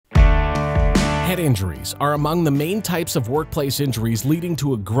Head injuries are among the main types of workplace injuries, leading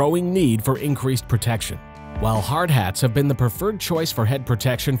to a growing need for increased protection. While hard hats have been the preferred choice for head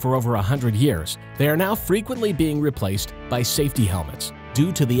protection for over 100 years, they are now frequently being replaced by safety helmets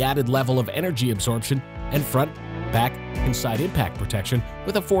due to the added level of energy absorption and front, back, and side impact protection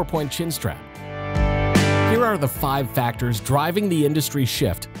with a 4-point chin strap. Here are the 5 factors driving the industry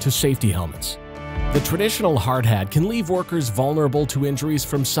shift to safety helmets. The traditional hard hat can leave workers vulnerable to injuries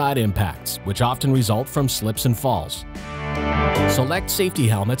from side impacts, which often result from slips and falls. Select safety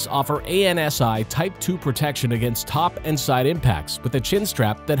helmets offer ANSI Type 2 protection against top and side impacts with a chin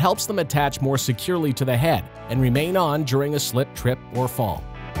strap that helps them attach more securely to the head and remain on during a slip, trip, or fall.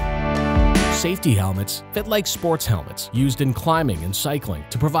 Safety helmets fit like sports helmets used in climbing and cycling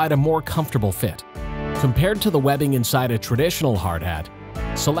to provide a more comfortable fit. Compared to the webbing inside a traditional hard hat,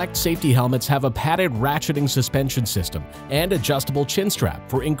 select safety helmets have a padded ratcheting suspension system and adjustable chin strap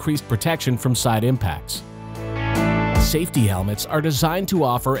for increased protection from side impacts. Safety helmets are designed to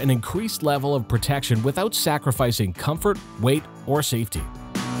offer an increased level of protection without sacrificing comfort, weight, or safety.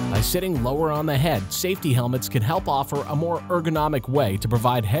 By sitting lower on the head, safety helmets can help offer a more ergonomic way to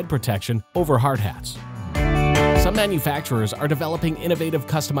provide head protection over hard hats. Some manufacturers are developing innovative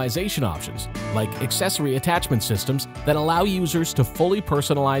customization options, like accessory attachment systems that allow users to fully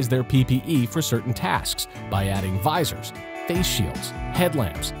personalize their PPE for certain tasks by adding visors, face shields,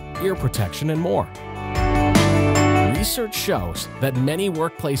 headlamps, ear protection, and more. Research shows that many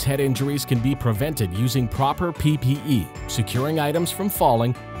workplace head injuries can be prevented using proper PPE, securing items from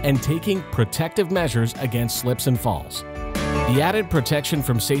falling, and taking protective measures against slips and falls. The added protection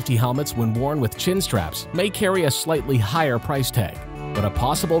from safety helmets when worn with chin straps may carry a slightly higher price tag, but a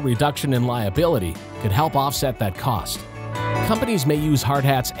possible reduction in liability could help offset that cost. Companies may use hard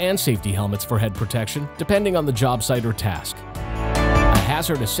hats and safety helmets for head protection, depending on the job site or task. A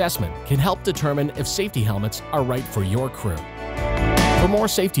hazard assessment can help determine if safety helmets are right for your crew. For more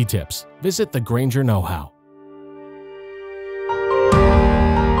safety tips, visit the Grainger Know-How.